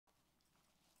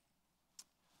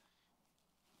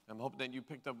I'm hoping that you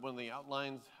picked up one of the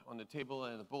outlines on the table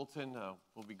and the bulletin.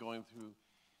 We'll be going through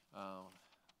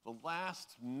the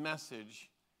last message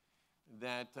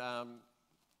that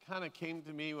kind of came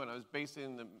to me when I was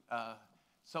basing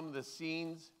some of the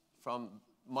scenes from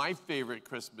my favorite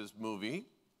Christmas movie.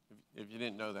 If you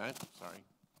didn't know that, sorry.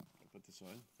 I'll put this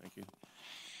on. Thank you.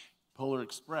 Polar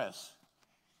Express.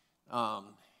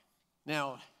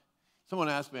 Now, someone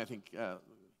asked me, I think,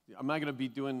 am I going to be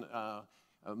doing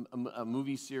a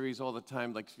movie series all the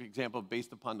time, like, for example,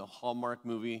 based upon the Hallmark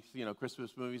movie,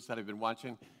 Christmas movies that I've been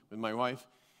watching with my wife?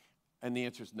 And the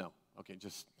answer is no. Okay,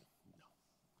 just no.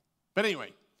 But anyway,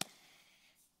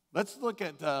 let's look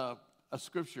at a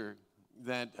scripture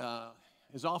that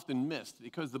is often missed,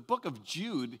 because the book of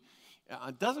Jude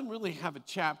doesn't really have a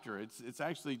chapter. It's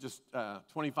actually just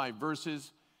 25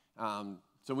 verses.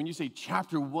 So when you say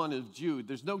chapter 1 of Jude,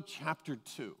 there's no chapter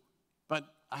 2. But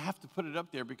I have to put it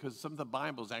up there because some of the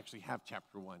Bibles actually have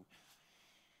chapter 1.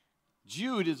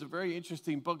 Jude is a very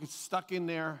interesting book. It's stuck in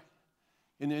there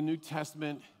in the New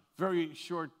Testament. Very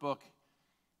short book,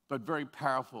 but very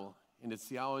powerful in its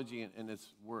theology and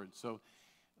its words. So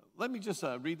let me just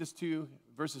read this to you,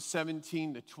 verses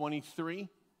 17 to 23.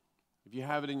 If you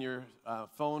have it in your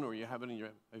phone, or you have it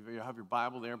if you have your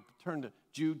Bible there, turn to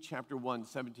Jude chapter 1,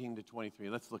 17 to 23.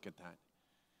 Let's look at that.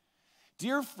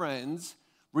 Dear friends,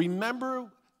 remember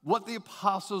what the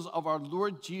apostles of our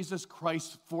Lord Jesus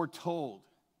Christ foretold.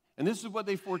 And this is what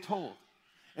they foretold.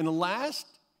 In the last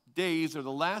days, or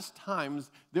the last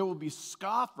times, there will be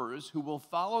scoffers who will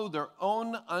follow their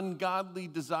own ungodly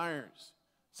desires.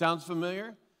 Sounds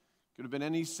familiar? Could have been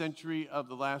any century of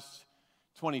the last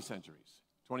 20 centuries,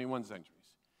 21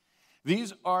 centuries.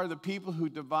 These are the people who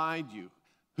divide you,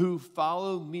 who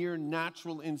follow mere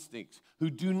natural instincts, who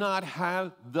do not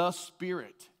have the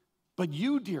Spirit. But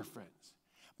you, dear friends,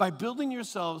 by building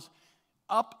yourselves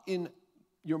up in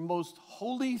your most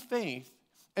holy faith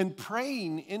and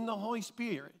praying in the Holy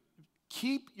Spirit,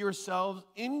 keep yourselves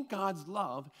in God's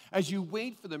love as you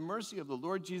wait for the mercy of the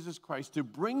Lord Jesus Christ to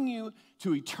bring you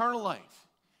to eternal life.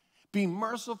 Be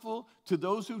merciful to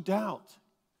those who doubt.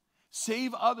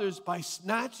 Save others by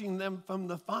snatching them from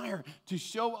the fire, to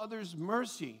show others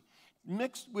mercy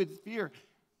mixed with fear,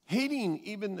 hating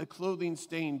even the clothing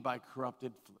stained by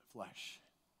corrupted flesh.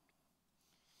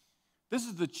 This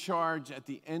is the charge at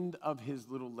the end of his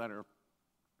little letter,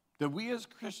 that we as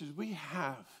Christians, we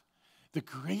have the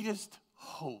greatest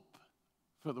hope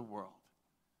for the world.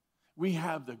 We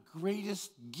have the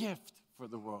greatest gift for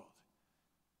the world.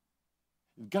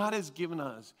 God has given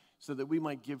us so that we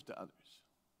might give to others.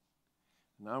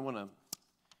 And I want to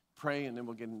pray, and then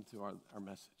we'll get into our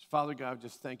message. Father God,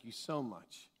 just thank you so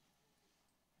much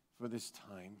for this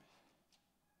time.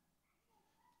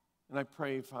 And I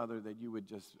pray, Father, that you would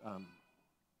just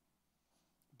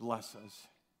bless us.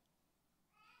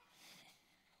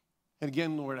 And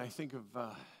again, Lord, I think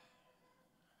of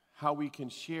how we can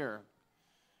share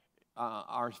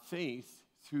our faith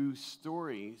through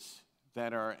stories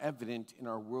that are evident in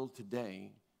our world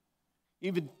today,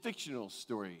 even fictional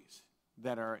stories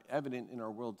that are evident in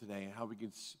our world today, and how we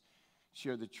can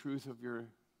share the truth of your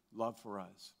love for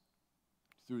us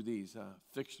through these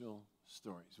fictional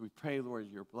stories. We pray, Lord,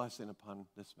 your blessing upon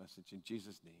this message in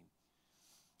Jesus' name.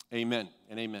 Amen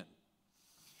and amen.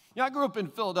 I grew up in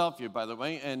Philadelphia, by the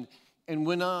way, and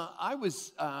when I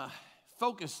was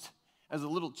focused as a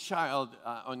little child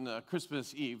on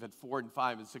Christmas Eve at 4 and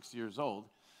 5 and 6 years old,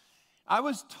 I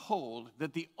was told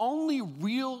that the only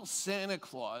real Santa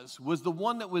Claus was the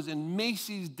one that was in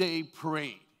Macy's Day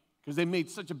Parade, because they made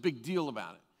such a big deal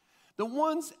about it. The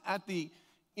ones at the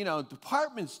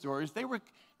department stores, they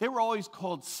were always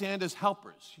called Santa's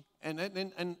helpers, and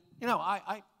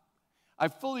I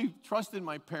fully trusted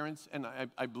my parents, and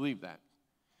I believe that.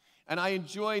 And I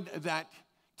enjoyed that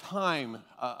time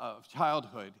of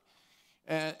childhood.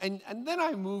 And then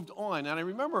I moved on, and I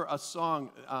remember a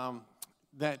song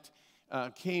that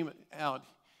came out.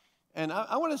 And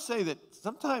I want to say that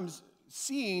sometimes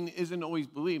seeing isn't always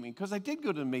believing, because I did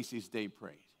go to the Macy's Day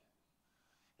Parade.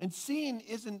 And seeing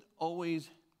isn't always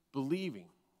believing.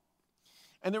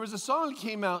 And there was a song that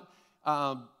came out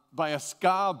by a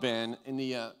ska band in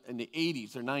the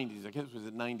 80s or 90s. I guess it was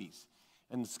the 90s.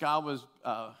 And ska was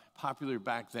popular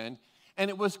back then. And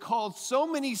it was called So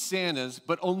Many Santas,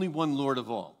 But Only One Lord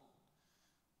of All.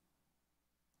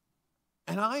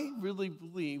 And I really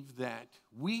believe that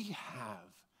we have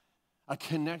a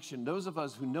connection. Those of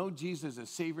us who know Jesus as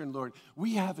Savior and Lord,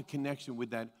 we have a connection with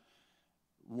that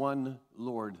one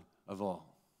Lord of all.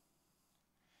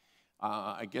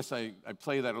 I guess I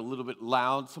play that a little bit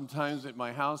loud sometimes at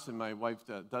my house, and my wife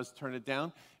does turn it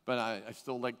down, but I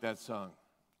still like that song.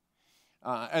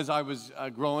 As I was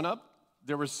growing up,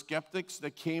 there were skeptics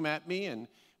that came at me, and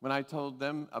when I told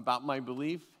them about my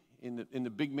belief in the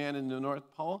big man in the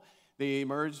North Pole, they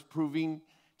emerged proving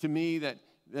to me that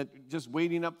just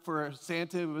waiting up for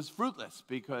Santa was fruitless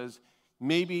because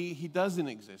maybe he doesn't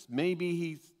exist. Maybe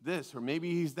he's this or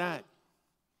maybe he's that.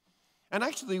 And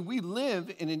actually, we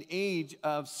live in an age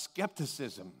of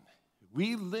skepticism.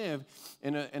 We live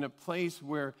in a place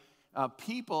where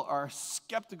people are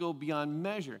skeptical beyond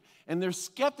measure. And their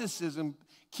skepticism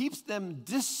keeps them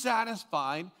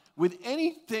dissatisfied with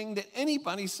anything that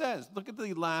anybody says. Look at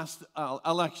the last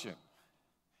election.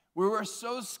 We were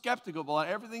so skeptical about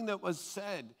everything that was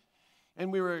said.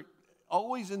 And we were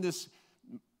always in this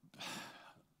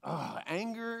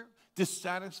anger,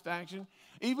 dissatisfaction.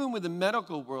 Even with the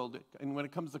medical world, and when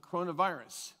it comes to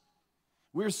coronavirus,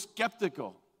 we're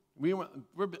skeptical.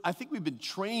 I think we've been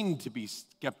trained to be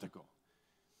skeptical.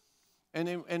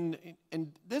 And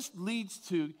this leads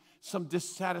to some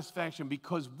dissatisfaction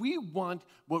because we want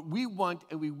what we want,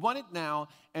 and we want it now,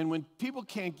 and when people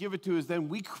can't give it to us, then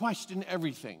we question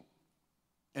everything,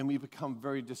 and we become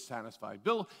very dissatisfied.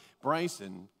 Bill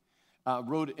Bryson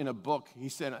wrote in a book, he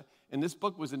said, and this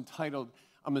book was entitled,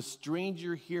 I'm a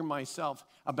Stranger Here Myself,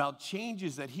 about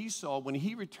changes that he saw when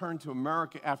he returned to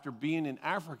America after being in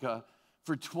Africa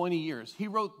for 20 years. He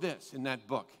wrote this in that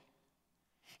book.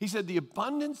 He said, the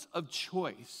abundance of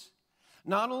choice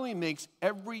not only makes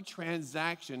every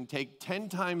transaction take 10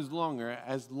 times longer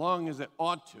as it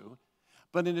ought to,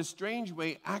 but in a strange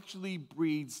way actually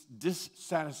breeds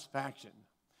dissatisfaction.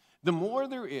 The more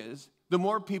there is, the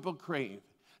more people crave.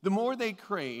 The more they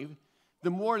crave,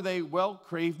 the more they,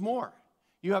 crave more.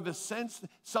 You have a sense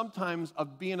sometimes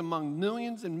of being among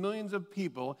millions and millions of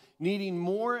people needing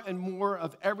more and more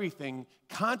of everything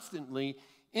constantly,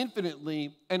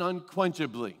 infinitely, and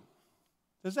unquenchably.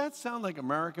 Does that sound like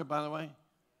America, by the way?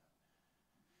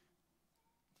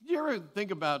 Did you ever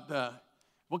think about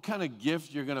what kind of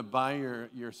gift you're going to buy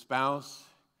your spouse?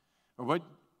 Or what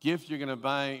gift you're going to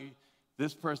buy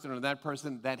this person or that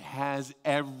person that has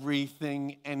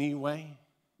everything anyway?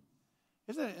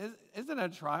 Isn't it a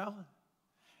trial?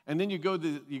 And then you go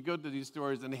to these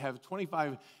stores and they have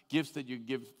 25 gifts that you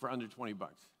give for under $20.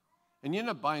 And you end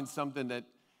up buying something that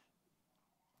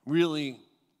really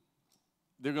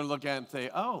they're going to look at and say,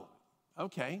 oh,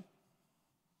 okay.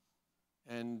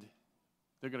 And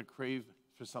they're going to crave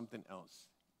for something else.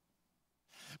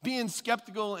 Being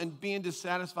skeptical and being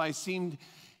dissatisfied seemed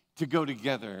to go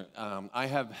together. I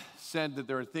have said that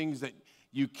there are things that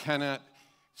you cannot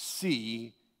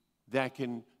see that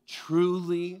can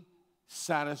truly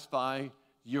satisfy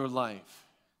your life.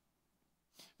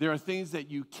 There are things that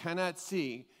you cannot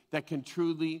see that can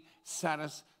truly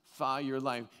satisfy your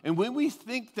life. And when we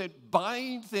think that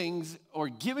buying things or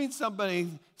giving somebody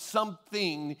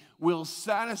something will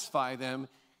satisfy them,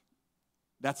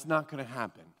 that's not going to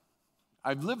happen.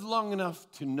 I've lived long enough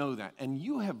to know that, and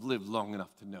you have lived long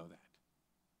enough to know that.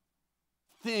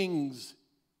 Things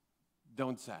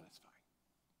don't satisfy.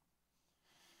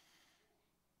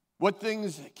 What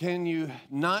things can you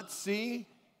not see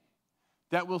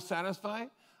that will satisfy?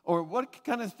 Or what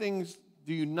kind of things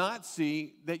do you not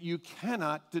see that you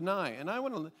cannot deny? And I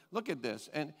want to look at this.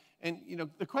 And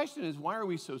the question is, why are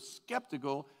we so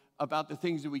skeptical about the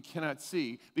things that we cannot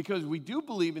see? Because we do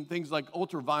believe in things like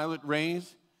ultraviolet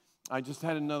rays. I just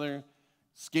had another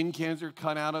skin cancer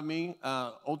cut out of me.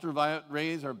 Ultraviolet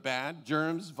rays are bad.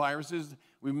 Germs, viruses.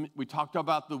 We talked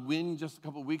about the wind just a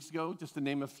couple weeks ago, just to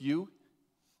name a few.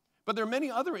 But there are many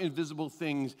other invisible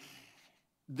things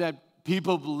that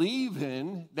people believe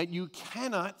in that you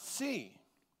cannot see.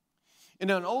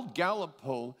 In an old Gallup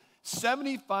poll,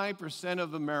 75%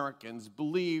 of Americans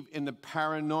believe in the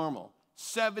paranormal.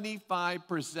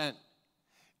 75%.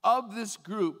 Of this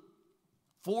group,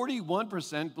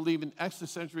 41% believe in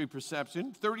extrasensory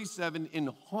perception, 37% in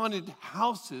haunted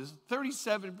houses,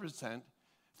 37%,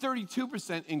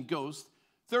 32% in ghosts,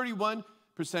 31%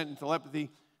 in telepathy,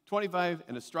 25%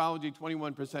 in astrology,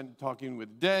 21% in talking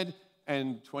with dead,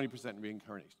 and 20% in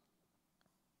reincarnation.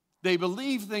 They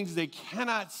believe things they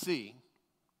cannot see.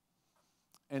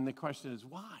 And the question is,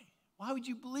 why? Why would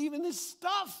you believe in this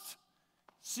stuff?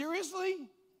 Seriously?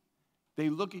 They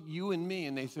look at you and me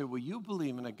and they say, well, you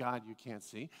believe in a God you can't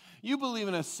see. You believe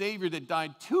in a Savior that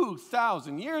died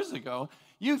 2,000 years ago.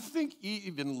 You think he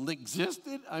even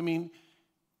existed? I mean,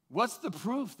 what's the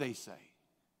proof, they say?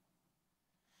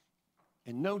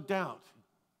 And no doubt,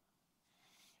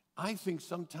 I think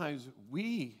sometimes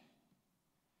we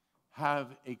have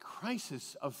a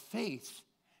crisis of faith,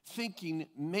 thinking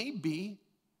maybe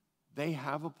they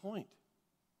have a point.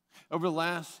 Over the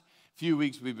last few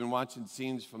weeks, we've been watching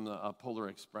scenes from the Polar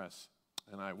Express.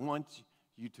 and I want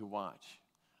you to watch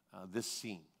this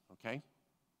scene, okay?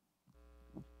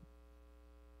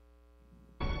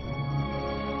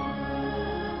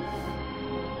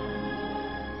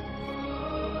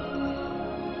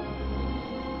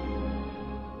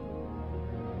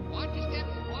 Watch your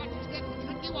step,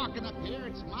 tricky walking up here.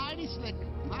 It's mighty slick,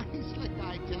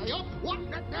 I tell you. Oh, what?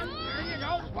 There you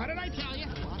go. What did I tell you?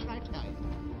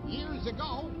 Years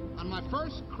ago, on my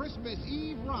first Christmas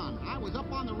Eve run, I was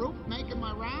up on the roof making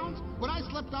my rounds, but I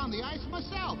slipped on the ice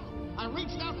myself. I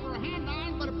reached out for a hand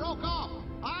iron, but it broke off.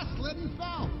 I slid and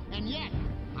fell, and yet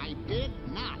I did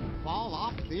not fall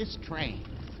off this train.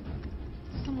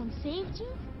 Someone saved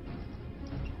you?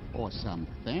 Or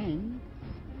something.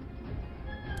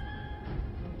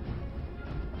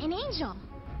 An angel.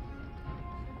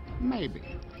 Maybe.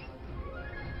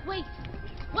 Wait.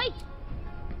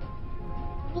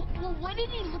 Well, what did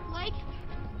he look like?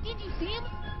 Did you see him?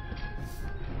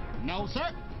 No, sir.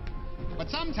 But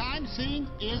sometimes seeing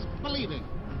is believing.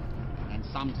 And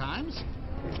sometimes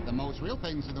the most real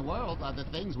things in the world are the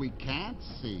things we can't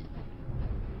see.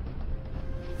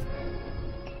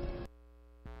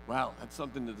 Wow, that's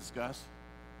something to discuss.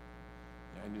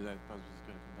 Yeah, I knew that buzz was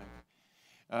going to come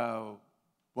back.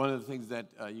 One of the things that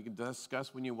you can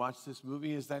discuss when you watch this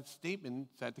movie is that statement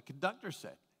that the conductor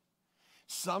said.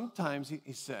 Sometimes,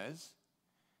 he says,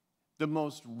 the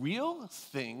most real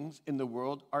things in the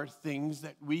world are things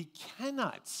that we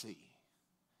cannot see.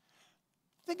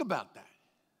 Think about that.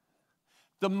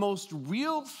 The most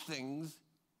real things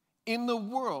in the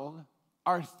world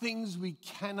are things we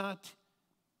cannot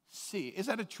see. Is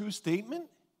that a true statement?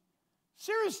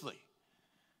 Seriously.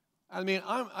 I mean,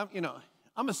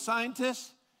 I'm a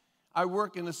scientist. I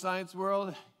work in the science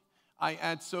world. I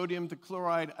add sodium to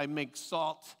chloride. I make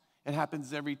salt. It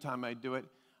happens every time I do it.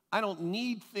 I don't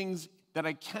need things that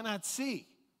I cannot see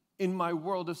in my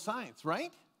world of science,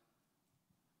 right?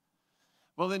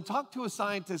 Well, then talk to a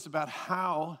scientist about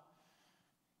how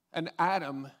an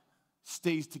atom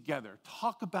stays together.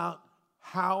 Talk about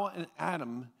how an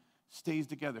atom stays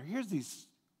together. Here's these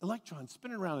electrons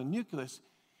spinning around a nucleus.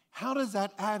 How does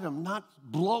that atom not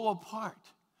blow apart?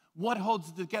 What holds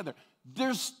it together?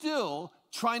 They're still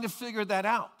trying to figure that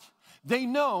out. They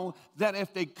know that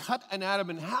if they cut an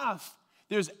atom in half,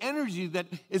 there's energy that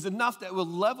is enough that will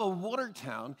level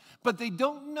Watertown, but they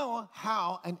don't know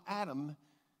how an atom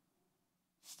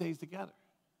stays together.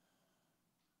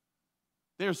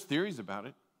 There's theories about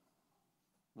it.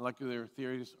 Molecular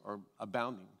theories are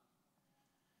abounding.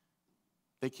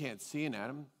 They can't see an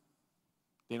atom.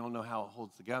 They don't know how it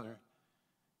holds together,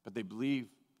 but they believe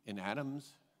in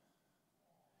atoms.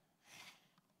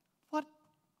 What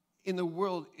in the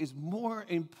world is more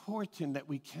important that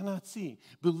we cannot see?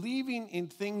 Believing in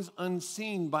things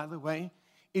unseen, by the way,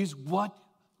 is what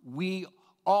we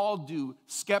all do.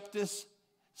 Skeptics,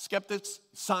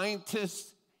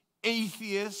 scientists,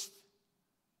 atheists,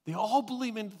 they all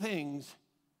believe in things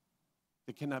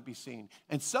that cannot be seen.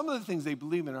 And some of the things they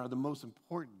believe in are the most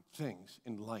important things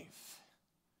in life.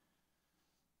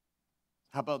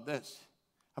 How about this?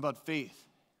 How about faith?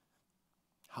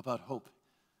 How about hope?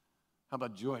 How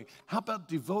about joy? How about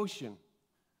devotion?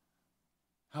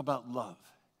 How about love?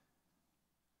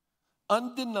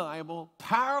 Undeniable,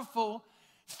 powerful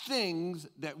things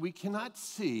that we cannot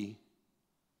see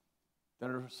that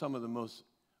are some of the most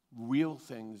real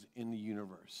things in the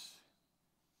universe.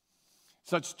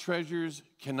 Such treasures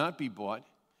cannot be bought.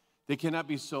 They cannot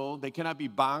be sold. They cannot be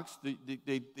boxed.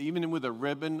 Even with a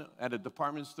ribbon at a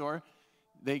department store,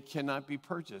 they cannot be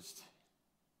purchased,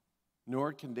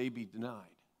 nor can they be denied.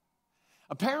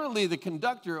 Apparently, the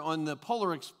conductor on the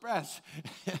Polar Express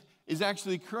is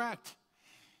actually correct.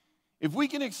 If we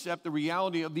can accept the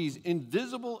reality of these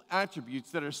invisible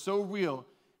attributes that are so real,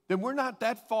 then we're not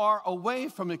that far away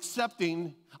from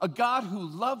accepting a God who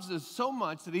loves us so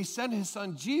much that he sent his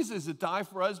son Jesus to die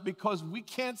for us because we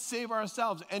can't save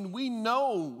ourselves, and we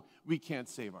know we can't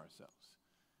save ourselves.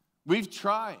 We've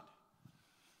tried.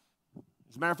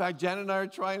 As a matter of fact, Janet and I are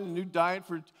trying a new diet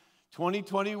for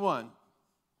 2021.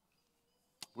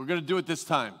 We're going to do it this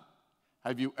time.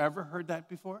 Have you ever heard that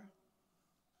before?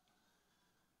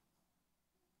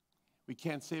 We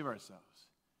can't save ourselves.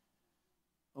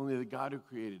 Only the God who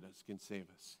created us can save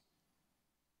us.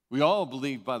 We all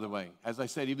believe, by the way, as I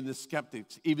said, even the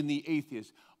skeptics, even the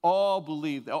atheists, all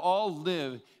believe, they all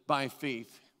live by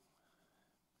faith.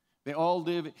 They all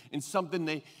live in something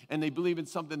they believe in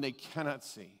something they cannot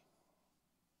see.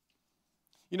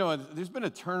 You know, there's been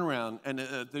a turnaround, and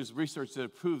there's research that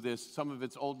have proved this. Some of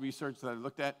it's old research that I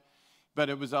looked at, but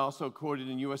it was also quoted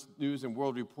in U.S. News and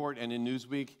World Report and in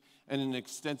Newsweek, and an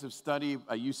extensive study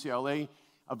by UCLA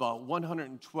about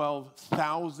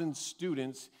 112,000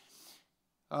 students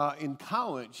in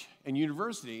college and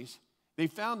universities, they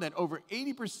found that over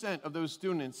 80% of those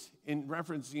students, in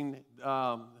referencing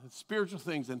spiritual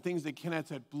things and things they cannot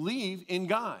say, believe in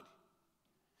God.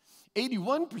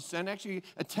 81% actually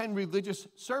attend religious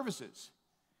services.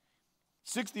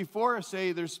 64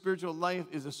 say their spiritual life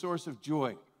is a source of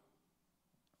joy.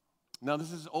 Now,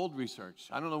 this is old research.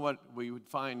 I don't know what we would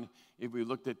find if we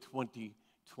looked at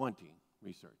 2020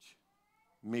 research.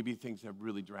 Maybe things have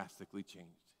really drastically changed.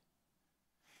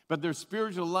 But their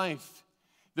spiritual life,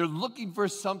 they're looking for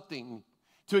something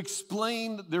to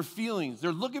explain their feelings.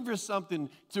 They're looking for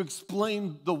something to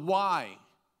explain the why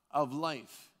of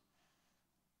life.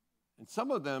 And some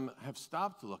of them have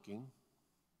stopped looking,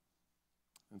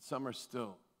 and some are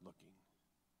still looking.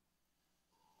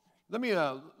 Let me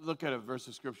look at a verse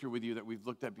of Scripture with you that we've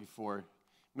looked at before.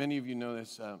 Many of you know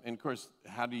this. And, of course,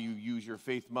 how do you use your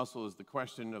faith muscle is the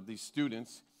question of these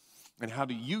students. And how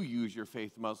do you use your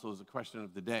faith muscle is the question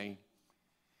of the day.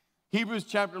 Hebrews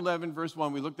chapter 11, verse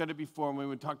 1, we looked at it before when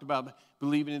we talked about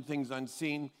believing in things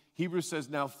unseen. Hebrews says,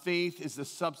 now faith is the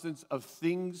substance of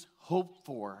things hoped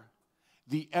for,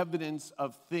 the evidence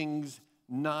of things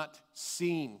not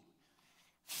seen.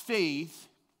 Faith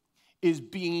is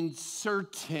being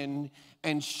certain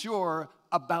and sure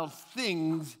about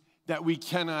things that we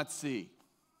cannot see.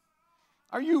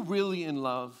 Are you really in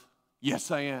love?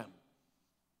 Yes, I am.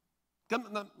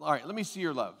 All right, let me see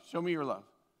your love. Show me your love.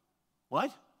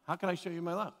 What? How can I show you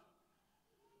my love?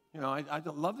 You know, I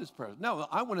don't love this person. No,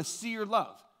 I want to see your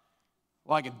love.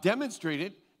 Well, I can demonstrate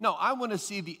it. No, I want to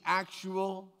see the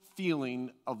actual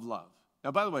feeling of love.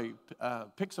 Now, by the way,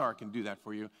 Pixar can do that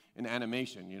for you in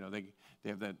animation. You know, they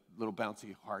have that little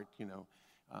bouncy heart, you know.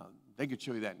 They could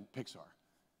show you that in Pixar.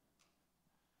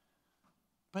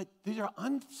 But these are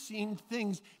unseen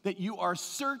things that you are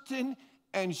certain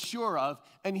and sure of.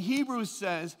 And Hebrews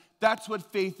says that's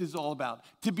what faith is all about.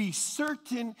 To be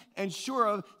certain and sure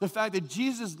of the fact that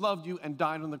Jesus loved you and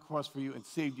died on the cross for you and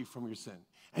saved you from your sin.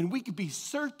 And we could be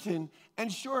certain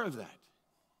and sure of that.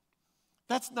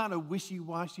 That's not a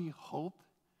wishy-washy hope.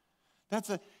 That's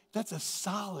a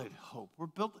solid hope. We're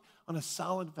built on a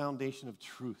solid foundation of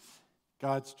truth,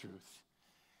 God's truth.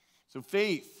 So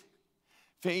faith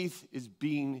is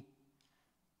being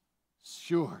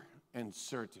sure and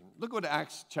certain. Look what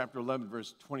Acts chapter 11,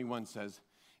 verse 21 says.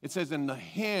 It says, and the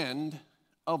hand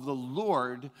of the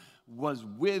Lord was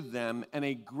with them, and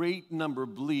a great number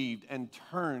believed and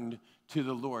turned to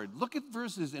the Lord. Look at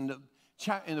verses in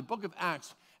the book of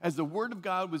Acts. As the word of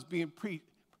God was being preached,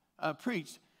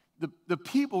 the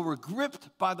people were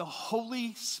gripped by the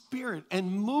Holy Spirit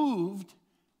and moved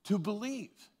to believe.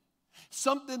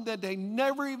 Something that they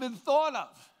never even thought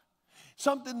of.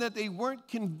 Something that they weren't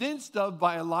convinced of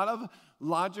by a lot of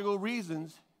logical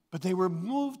reasons, but they were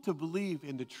moved to believe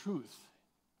in the truth.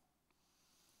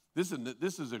 This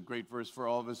is a great verse for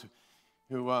all of us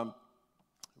who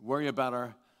worry about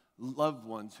our loved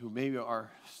ones who maybe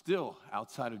are still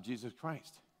outside of Jesus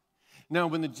Christ. Now,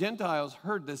 when the Gentiles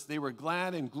heard this, they were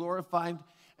glad and glorified,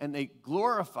 they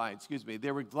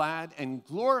were glad and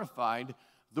glorified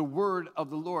the word of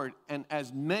the Lord. And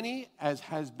as many as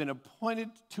has been appointed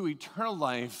to eternal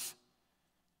life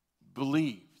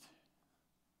believed.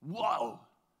 Whoa!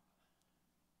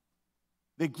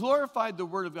 They glorified the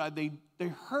word of God. They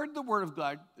heard the word of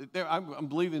God. I'm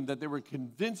believing that they were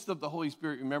convinced of the Holy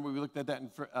Spirit. Remember, we looked at that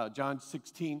in John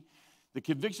 16. The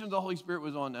conviction of the Holy Spirit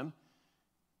was on them.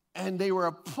 And they were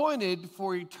appointed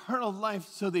for eternal life,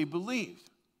 so they believed.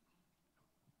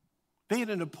 They had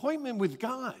an appointment with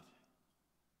God.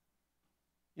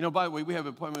 You know, by the way, we have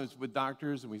appointments with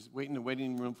doctors, and we wait in the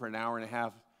waiting room for an hour and a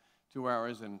half, 2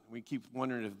 hours, and we keep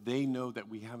wondering if they know that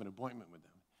we have an appointment with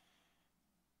them.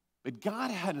 But God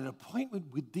had an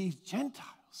appointment with these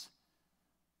Gentiles.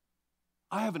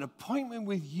 I have an appointment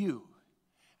with you,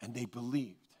 and they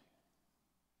believed.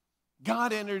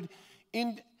 God entered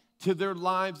into their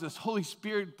lives. This Holy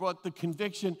Spirit brought the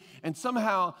conviction, and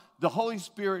somehow the Holy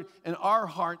Spirit and our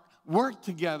heart worked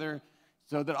together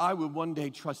so that I would one day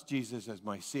trust Jesus as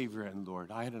my Savior and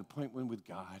Lord. I had an appointment with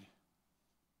God.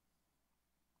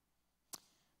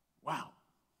 Wow.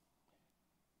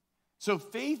 So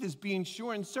faith is being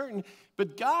sure and certain,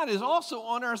 but God is also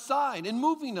on our side and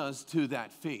moving us to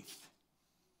that faith.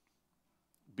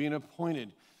 Being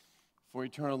appointed for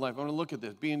eternal life. I want to look at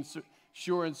this. Being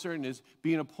sure and certain is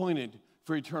being appointed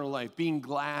for eternal life, being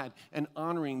glad and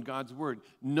honoring God's word,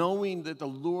 knowing that the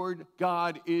Lord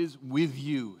God is with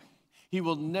you. He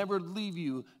will never leave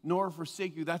you nor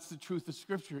forsake you. That's the truth of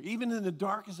Scripture, even in the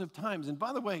darkest of times. And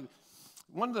by the way,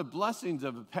 one of the blessings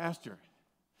of a pastor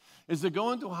is to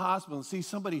go into a hospital and see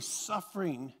somebody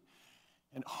suffering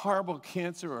and horrible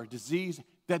cancer or disease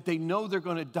that they know they're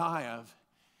going to die of,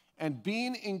 and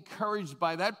being encouraged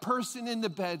by that person in the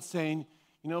bed saying,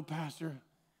 you know, Pastor,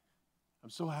 I'm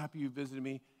so happy you visited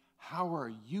me. How are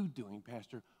you doing,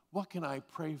 Pastor? What can I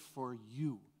pray for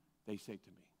you? They say to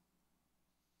me.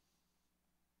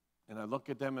 And I look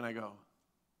at them and I go,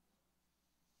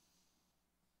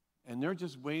 and they're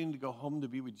just waiting to go home to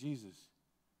be with Jesus.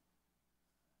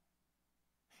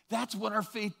 That's what our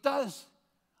faith does.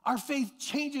 Our faith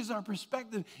changes our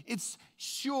perspective. It's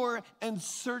sure and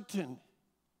certain.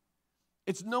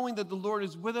 It's knowing that the Lord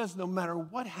is with us no matter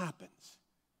what happens.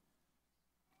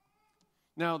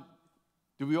 Now,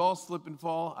 do we all slip and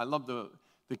fall? I love the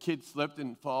kid slipped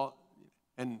and fall,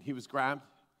 and he was grabbed.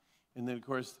 And then, of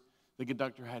course, the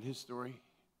conductor had his story.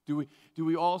 Do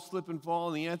we all slip and fall?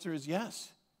 And the answer is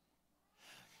yes.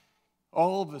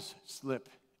 All of us slip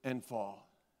and fall.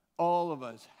 All of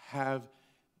us have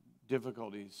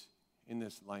difficulties in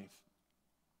this life.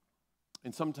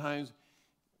 And sometimes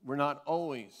we're not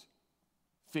always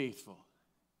faithful.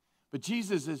 But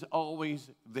Jesus is always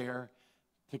there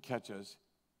to catch us.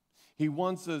 He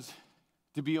wants us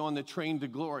to be on the train to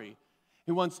glory.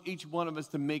 He wants each one of us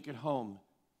to make it home,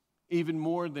 even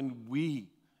more than we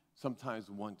sometimes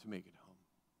want to make it home.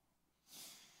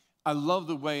 I love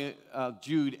the way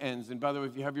Jude ends. And by the way,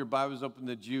 if you have your Bibles open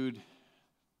to Jude,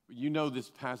 you know this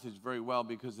passage very well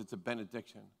because it's a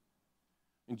benediction.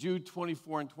 In Jude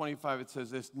 24 and 25, it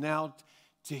says this, now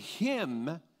to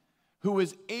him who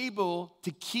is able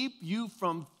to keep you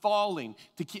from falling,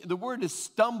 the word is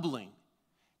stumbling.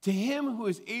 To him who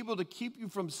is able to keep you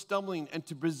from stumbling and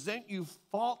to present you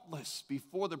faultless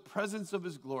before the presence of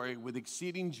his glory with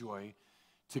exceeding joy,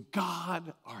 to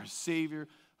God our Savior,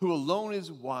 who alone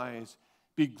is wise,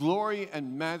 be glory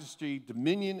and majesty,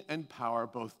 dominion and power,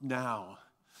 both now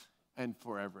and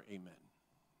forever. Amen.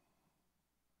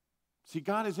 See,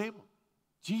 God is able.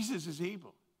 Jesus is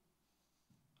able.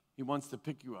 He wants to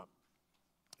pick you up,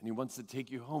 and he wants to take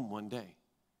you home one day.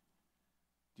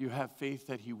 Do you have faith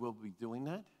that he will be doing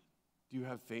that? Do you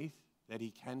have faith that he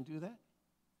can do that?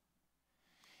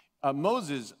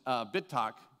 Moses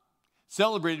Bitok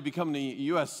celebrated becoming a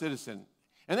U.S. citizen,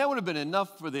 and that would have been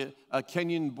enough for the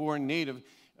Kenyan-born native,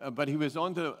 but he was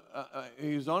on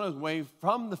his way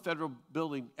from the federal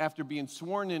building after being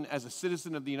sworn in as a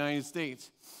citizen of the United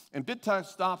States. And Bitok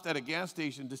stopped at a gas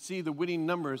station to see the winning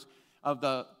numbers of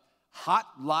the hot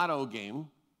lotto game,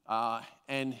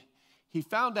 and he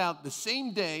found out the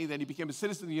same day that he became a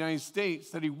citizen of the United States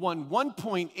that he won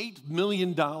 $1.8 million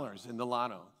in the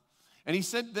lotto. And he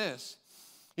said this,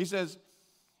 he says,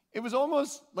 it was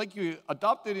almost like you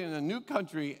adopted in a new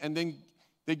country and then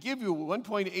they give you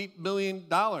 $1.8 million.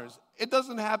 It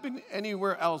doesn't happen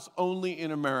anywhere else, only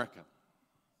in America.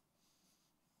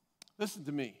 Listen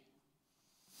to me.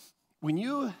 When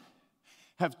you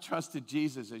have trusted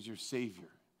Jesus as your Savior,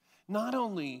 not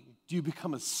only do you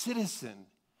become a citizen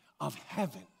of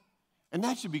heaven, and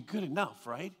that should be good enough,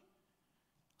 right?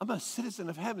 I'm a citizen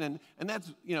of heaven, and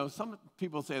that's, some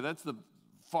people say that's the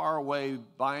far away,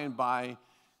 by and by.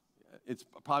 It's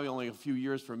probably only a few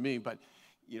years for me, but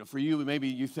for you, maybe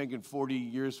you're thinking 40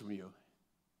 years from you.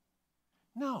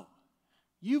 No,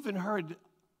 you've inherited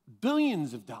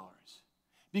billions of dollars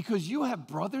because you have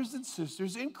brothers and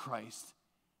sisters in Christ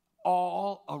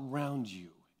all around you.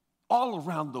 All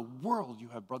around the world, you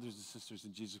have brothers and sisters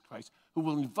in Jesus Christ who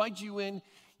will invite you in.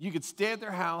 You could stay at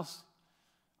their house.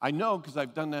 I know because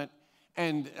I've done that.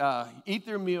 And eat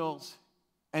their meals,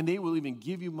 and they will even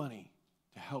give you money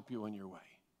to help you on your way.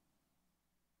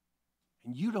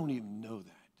 And you don't even know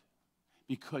that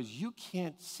because you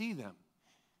can't see them.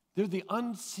 They're the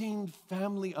unseen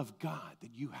family of God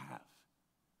that you have.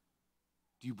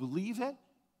 Do you believe it?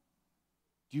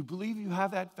 Do you believe you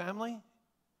have that family?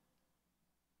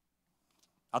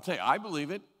 I'll tell you, I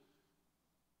believe it.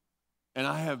 And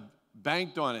I have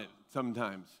banked on it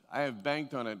sometimes. I have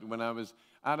banked on it when I was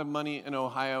out of money in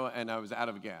Ohio and I was out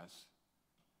of gas.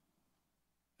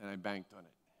 And I banked on it.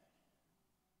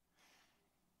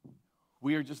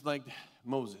 We are just like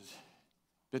Moses,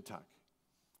 Bitok.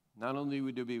 Not only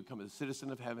did we become a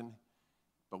citizen of heaven,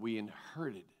 but we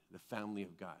inherited the family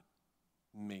of God.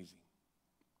 Amazing.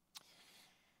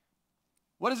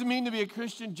 What does it mean to be a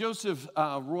Christian? Joseph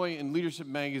Roy in Leadership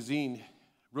Magazine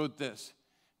wrote this.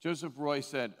 Joseph Roy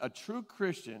said, a true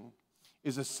Christian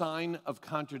is a sign of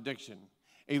contradiction,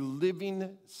 a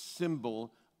living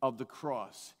symbol of the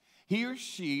cross. He or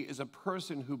she is a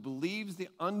person who believes the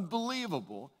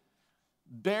unbelievable,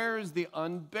 bears the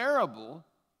unbearable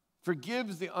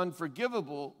forgives the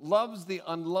unforgivable, loves the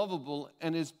unlovable,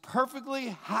 and is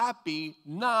perfectly happy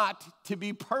not to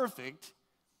be perfect,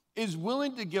 is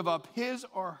willing to give up his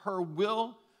or her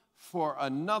will for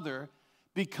another,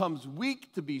 becomes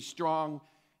weak to be strong,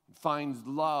 finds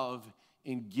love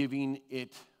in giving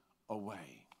it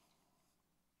away.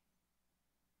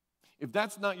 If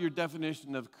that's not your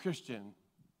definition of Christian,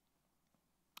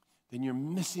 then you're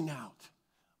missing out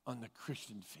on the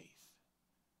Christian faith.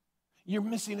 You're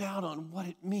missing out on what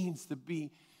it means to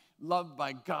be loved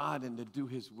by God and to do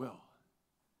his will.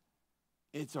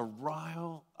 It's a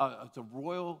royal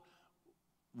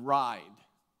ride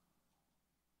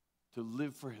to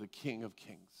live for the King of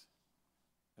Kings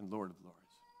and Lord of Lords.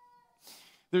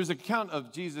 There's an account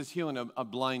of Jesus healing a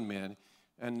blind man,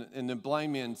 and the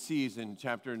blind man sees in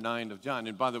chapter 9 of John.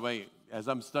 And by the way, as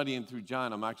I'm studying through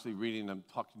John, I'm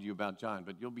talking to you about John,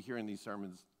 but you'll be hearing these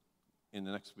sermons in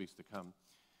the next weeks to come.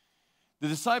 The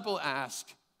disciple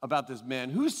asked about this man,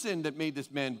 who sinned that made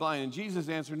this man blind? And Jesus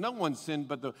answered, no one sinned,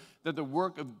 but that the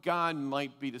work of God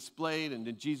might be displayed. And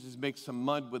then Jesus makes some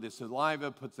mud with his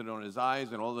saliva, puts it on his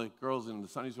eyes, and all the girls in the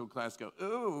Sunday school class go,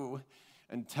 ooh,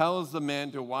 and tells the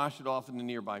man to wash it off in the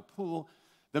nearby pool.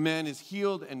 The man is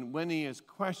healed, and when he is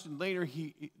questioned later,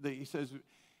 he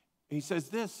says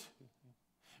this,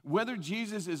 whether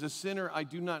Jesus is a sinner, I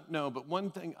do not know, but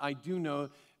one thing I do know,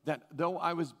 that though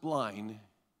I was blind,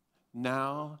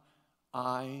 now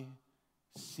I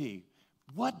see.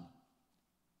 What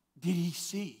did he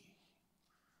see?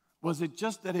 Was it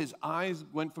just that his eyes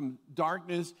went from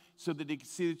darkness so that he could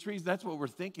see the trees? That's what we're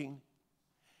thinking.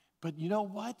 But you know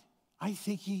what? I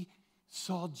think he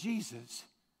saw Jesus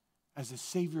as a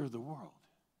Savior of the world.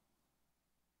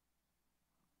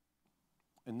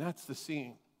 And that's the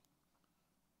seeing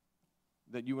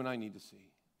that you and I need to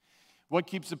see. What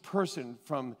keeps a person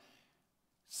from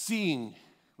seeing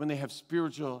when they have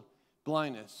spiritual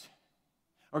blindness,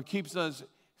 or keeps us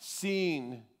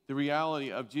seeing the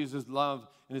reality of Jesus' love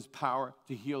and his power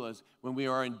to heal us when we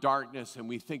are in darkness and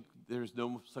we think there's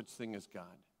no such thing as God?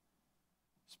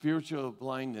 Spiritual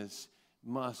blindness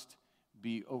must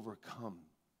be overcome.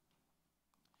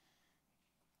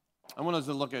 I want us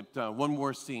to look at one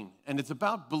more scene, and it's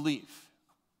about belief.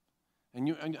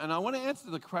 And I want to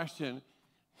answer the question,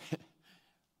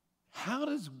 how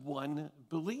does one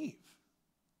believe?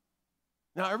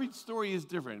 Now, every story is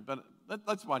different, but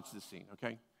let's watch this scene,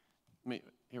 okay?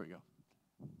 Here we go.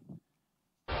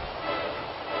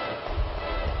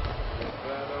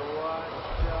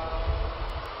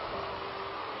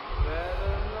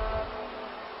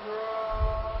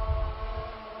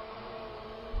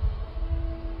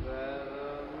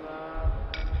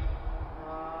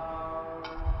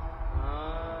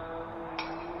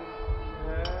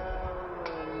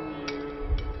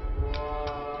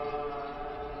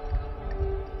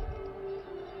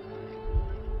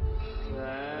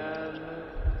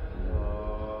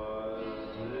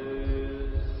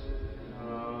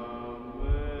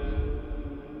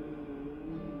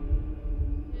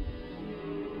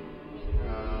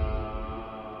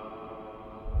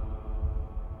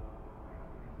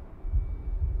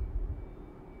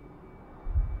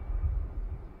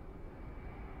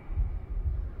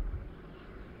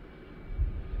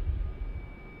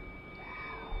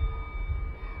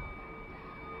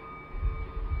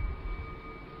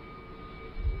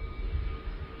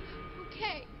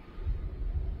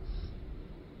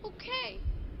 Okay.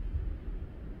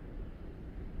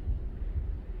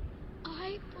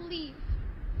 I believe.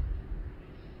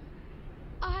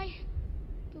 I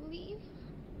believe.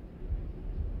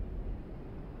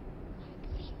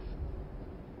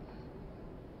 I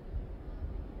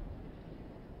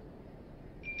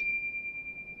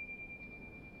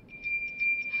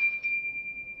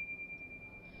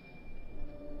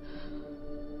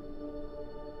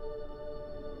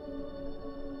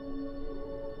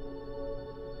believe.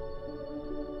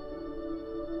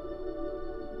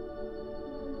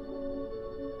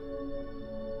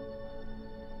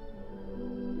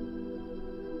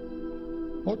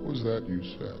 What was that you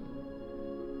said?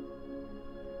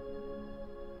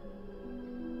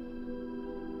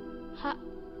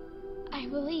 I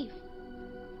believe.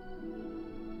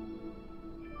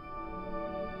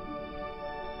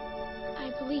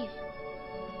 I believe.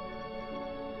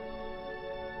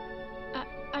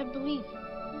 I believe.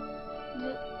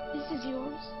 This is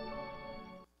yours.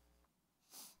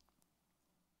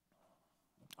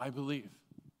 I believe.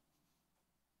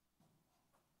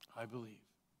 I believe.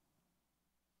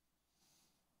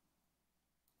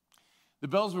 The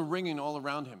bells were ringing all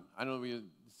around him. I don't know if you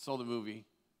saw the movie.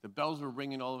 The bells were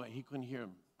ringing all around. He couldn't hear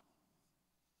them.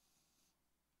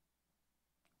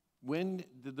 When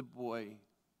did the boy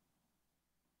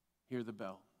hear the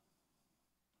bell?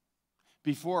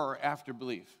 Before or after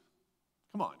belief?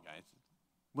 Come on, guys.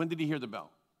 When did he hear the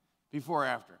bell? Before or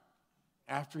after?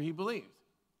 After he believed.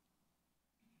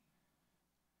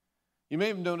 You may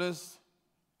have noticed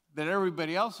that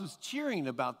everybody else was cheering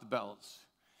about the bells.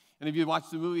 And if you watch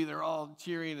the movie, they're all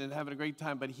cheering and having a great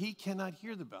time, but he cannot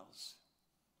hear the bells.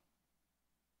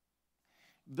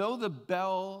 Though the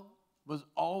bell was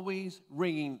always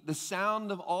ringing, the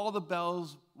sound of all the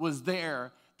bells was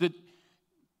there, that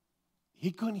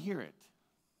he couldn't hear it.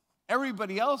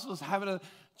 Everybody else was having a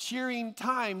cheering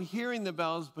time hearing the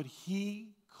bells, but he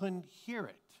couldn't hear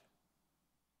it.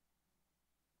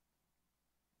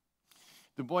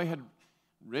 The boy had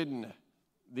ridden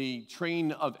the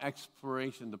train of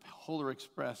exploration, the Polar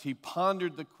Express. He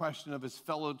pondered the question of his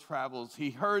fellow travelers. He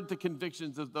heard the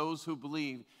convictions of those who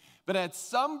believed. But at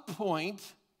some point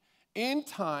in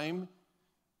time,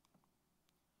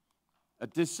 a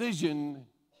decision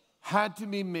had to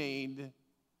be made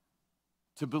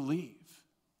to believe.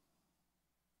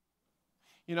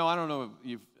 You know, I don't know if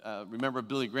you remember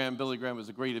Billy Graham. Billy Graham was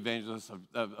a great evangelist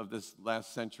of this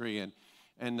last century.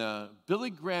 And Billy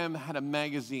Graham had a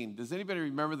magazine. Does anybody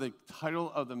remember the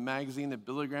title of the magazine that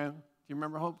Billy Graham? Do you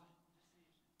remember, Hope?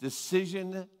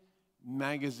 Decision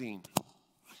Magazine.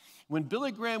 When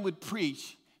Billy Graham would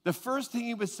preach, the first thing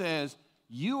he would say is,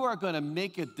 you are going to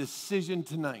make a decision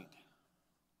tonight.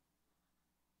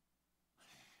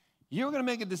 You're going to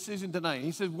make a decision tonight.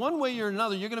 He said, one way or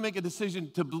another, you're going to make a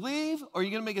decision to believe, or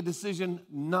you're going to make a decision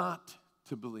not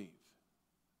to believe.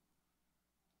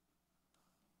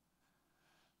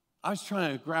 I was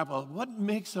trying to grapple, what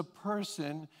makes a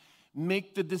person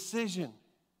make the decision?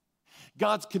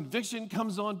 God's conviction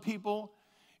comes on people.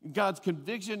 God's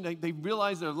conviction, they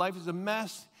realize their life is a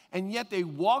mess, and yet they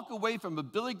walk away from a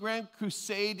Billy Graham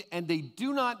crusade, and they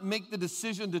do not make the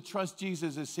decision to trust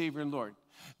Jesus as Savior and Lord.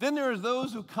 Then there are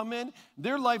those who come in,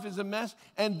 their life is a mess,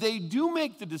 and they do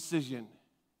make the decision.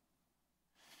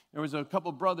 There was a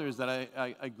couple brothers that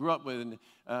I grew up with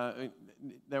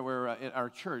that were at our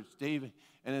church, Dave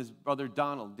and his brother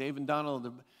Donald. Dave and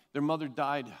Donald, their mother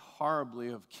died horribly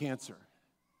of cancer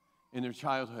in their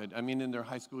childhood, in their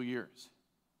high school years.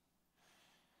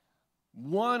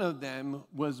 One of them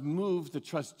was moved to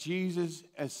trust Jesus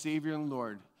as Savior and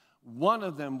Lord. One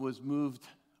of them was moved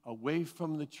away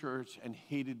from the church and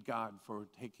hated God for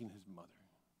taking his mother.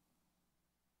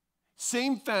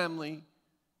 Same family,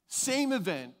 same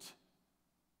event,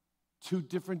 two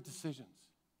different decisions.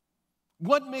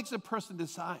 What makes a person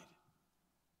decide?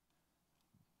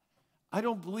 I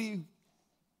don't believe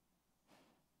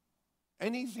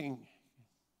anything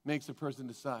makes a person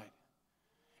decide.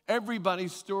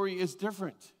 Everybody's story is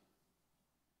different.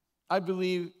 I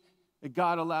believe that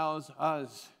God allows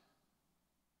us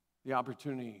the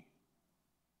opportunity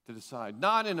to decide,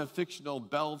 not in a fictional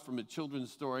bell from a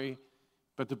children's story,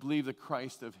 but to believe the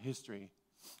Christ of history.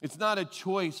 It's not a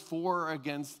choice for or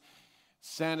against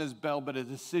Santa's bell, but a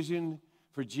decision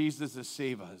for Jesus to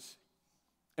save us.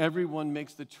 Everyone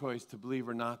makes the choice to believe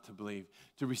or not to believe,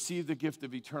 to receive the gift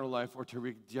of eternal life or to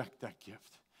reject that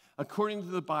gift. According to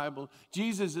the Bible,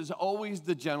 Jesus is always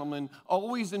the gentleman,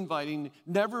 always inviting,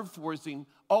 never forcing,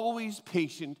 always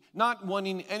patient, not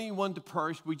wanting anyone to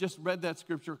perish. We just read that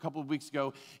scripture a couple of weeks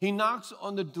ago. He knocks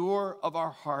on the door of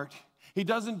our heart. He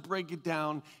doesn't break it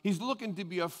down. He's looking to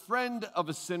be a friend of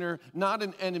a sinner, not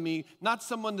an enemy, not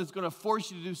someone that's going to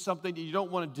force you to do something that you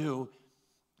don't want to do.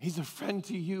 He's a friend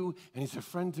to you, and he's a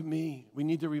friend to me. We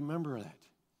need to remember that.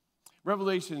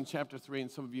 Revelation chapter 3, and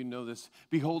some of you know this.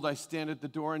 Behold, I stand at the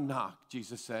door and knock,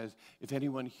 Jesus says. If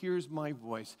anyone hears my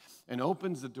voice and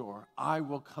opens the door, I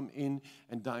will come in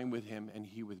and dine with him and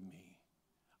he with me.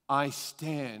 I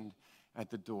stand at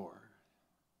the door.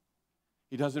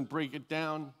 He doesn't break it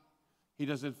down. He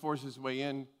doesn't force his way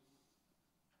in.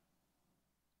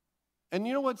 And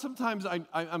you know what? Sometimes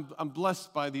I'm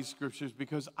blessed by these scriptures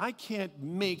because I can't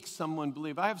make someone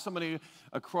believe. I have somebody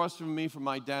across from me from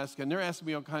my desk, and they're asking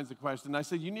me all kinds of questions. I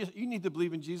say, you need to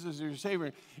believe in Jesus as your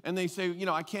Savior. And they say,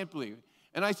 I can't believe.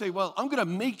 And I say, well, I'm going to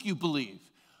make you believe.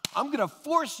 I'm going to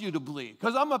force you to believe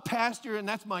because I'm a pastor, and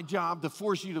that's my job, to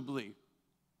force you to believe.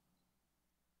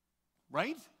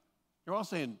 Right? You're all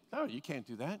saying, no, you can't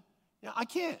do that. Yeah, I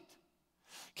can't.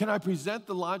 Can I present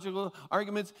the logical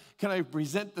arguments? Can I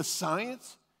present the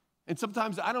science? And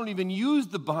sometimes I don't even use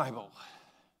the Bible.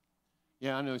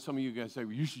 Yeah, I know some of you guys say,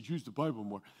 well, you should use the Bible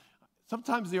more.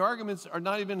 Sometimes the arguments are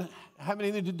not even have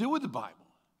anything to do with the Bible.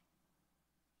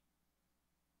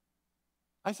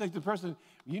 I say to the person,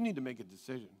 you need to make a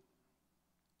decision.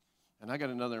 And I got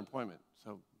another appointment,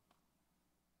 so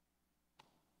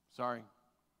sorry.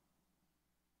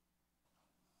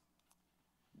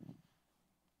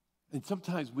 And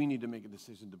sometimes we need to make a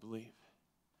decision to believe.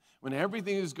 When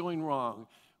everything is going wrong,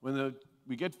 when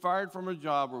we get fired from a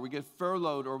job, or we get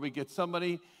furloughed, or we get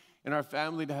somebody in our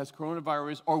family that has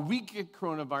coronavirus, or we get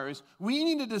coronavirus, we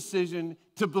need a decision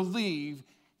to believe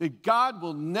that God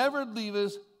will never leave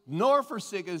us nor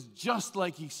forsake us, just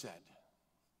like he said.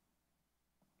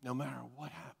 No matter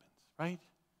what happens, right?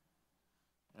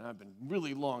 And I've been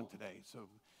really long today, so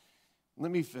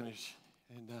let me finish.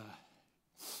 And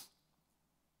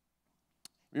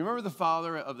remember the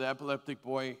father of the epileptic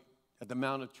boy at the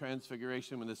Mount of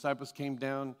Transfiguration when the disciples came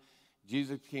down,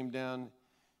 Jesus came down,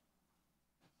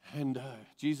 and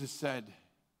Jesus said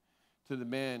to the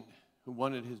man who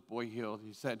wanted his boy healed,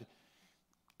 he said,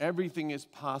 everything is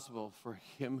possible for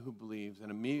him who believes.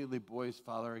 And immediately the boy's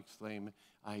father exclaimed,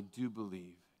 I do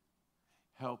believe.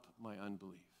 Help my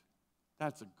unbelief.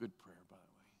 That's a good prayer, by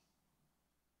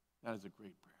the way. That is a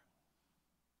great prayer.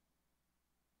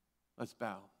 Let's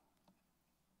bow.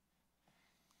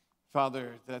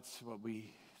 Father, that's what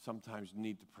we sometimes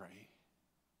need to pray.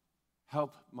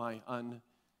 Help my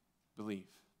unbelief.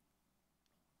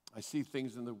 I see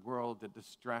things in the world that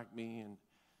distract me and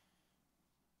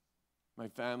my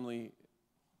family.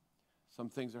 Some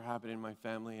things are happening in my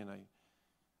family, and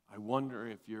I wonder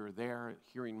if you're there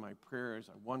hearing my prayers.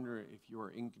 I wonder if you are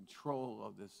in control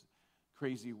of this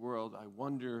crazy world. I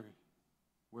wonder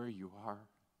where you are.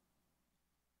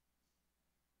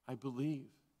 I believe.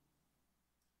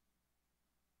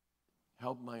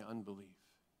 Help my unbelief.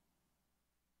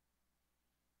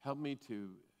 Help me to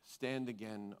stand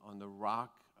again on the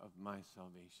rock of my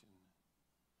salvation.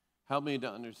 Help me to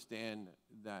understand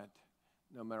that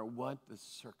no matter what the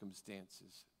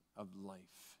circumstances of life,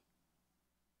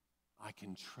 I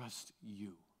can trust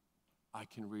you. I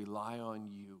can rely on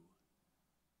you.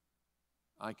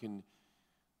 I can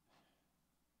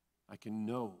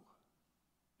know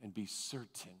and be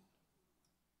certain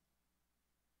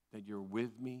that you're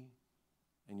with me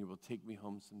and you will take me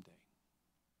home someday.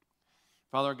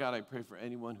 Father God, I pray for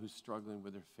anyone who's struggling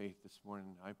with their faith this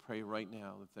morning. I pray right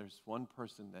now if there's one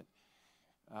person that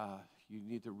you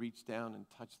need to reach down and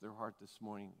touch their heart this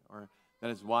morning, or that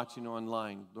is watching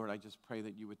online, Lord, I just pray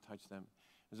that you would touch them.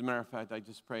 As a matter of fact, I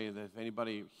just pray that if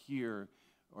anybody here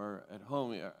or at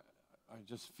home are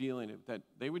just feeling it, that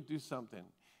they would do something.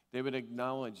 They would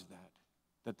acknowledge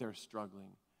that they're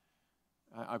struggling.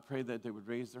 I pray that they would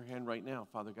raise their hand right now,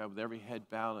 Father God, with every head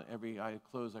bowed and every eye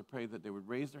closed. I pray that they would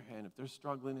raise their hand if they're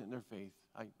struggling in their faith.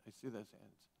 I see those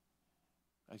hands.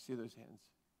 I see those hands.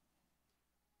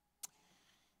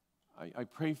 I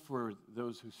pray for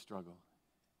those who struggle.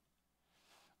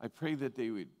 I pray that they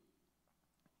would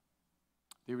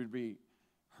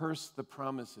rehearse the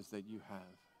promises that you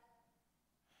have,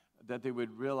 that they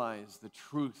would realize the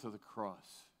truth of the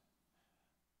cross,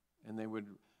 and they would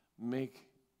make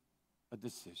a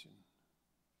decision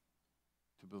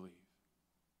to believe.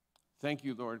 Thank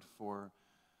you, Lord, for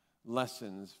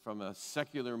lessons from a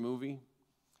secular movie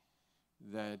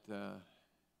that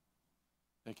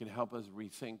can help us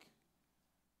rethink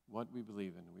what we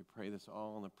believe in. We pray this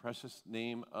all in the precious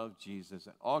name of Jesus.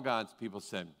 And all God's people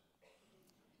said,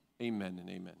 amen and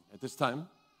amen. At this time,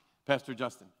 Pastor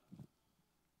Justin.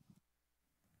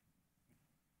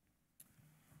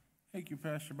 Thank you,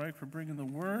 Pastor Mike, for bringing the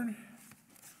word.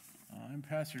 I'm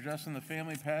Pastor Justin, the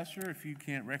family pastor, if you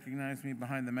can't recognize me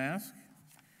behind the mask.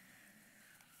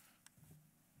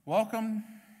 Welcome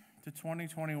to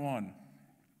 2021.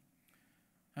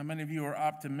 How many of you are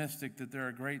optimistic that there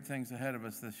are great things ahead of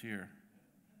us this year?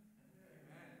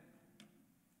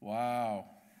 Wow.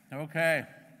 Okay.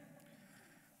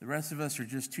 The rest of us are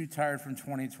just too tired from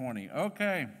 2020.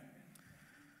 Okay.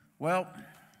 Well, a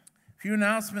few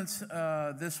announcements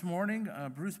this morning.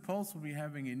 Bruce Pulse will be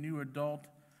having a new adult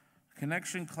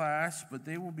connection class, but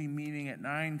they will be meeting at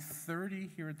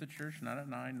 9:30 here at the church, not at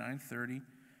 9:30.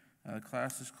 The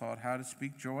class is called How to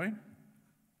Speak Joy.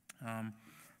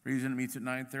 Reason it meets at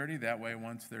 9:30. That way,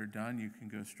 once they're done, you can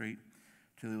go straight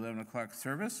to the 11 o'clock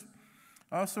service.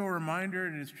 Also, a reminder,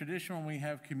 it is traditional when we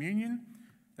have communion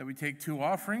that we take two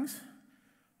offerings,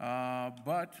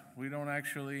 but we don't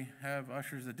actually have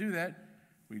ushers that do that.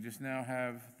 We just now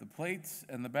have the plates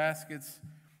and the baskets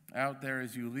out there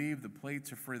as you leave. The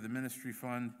plates are for the ministry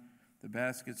fund. The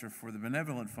baskets are for the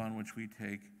benevolent fund, which we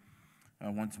take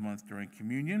once a month during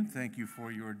communion. Thank you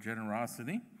for your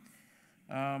generosity.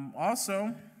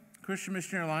 Also, Christian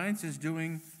Missionary Alliance is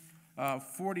doing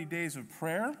 40 days of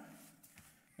prayer,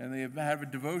 and they have a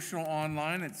devotional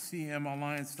online at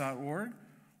cmalliance.org,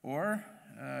 or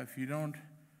if you don't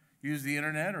use the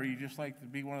internet, or you just like to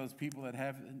be one of those people that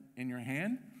have it in your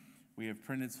hand, we have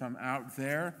printed some out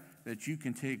there that you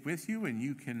can take with you, and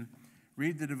you can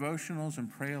read the devotionals,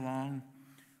 and pray along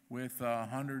with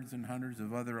hundreds and hundreds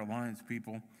of other Alliance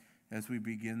people as we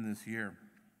begin this year.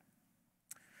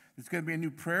 There's going to be a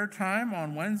new prayer time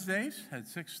on Wednesdays at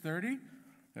 6:30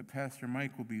 that Pastor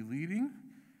Mike will be leading.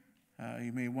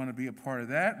 You may want to be a part of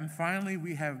that. And finally,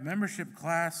 we have membership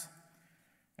class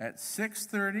at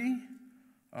 6:30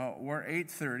 or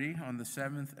 8:30 on the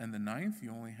 7th and the 9th. You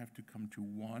only have to come to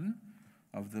one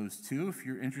of those two. If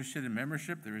you're interested in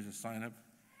membership, there is a sign-up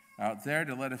out there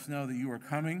to let us know that you are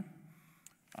coming.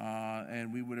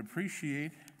 And we would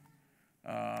appreciate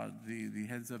the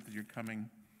heads up that you're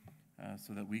coming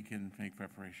so that we can make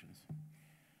preparations.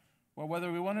 Well,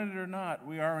 whether we wanted it or not,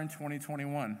 we are in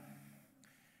 2021.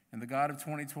 And the God of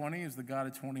 2020 is the God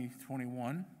of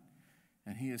 2021.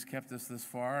 And he has kept us this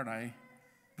far, and I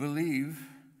believe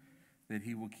that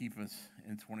he will keep us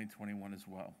in 2021 as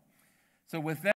well. So with that,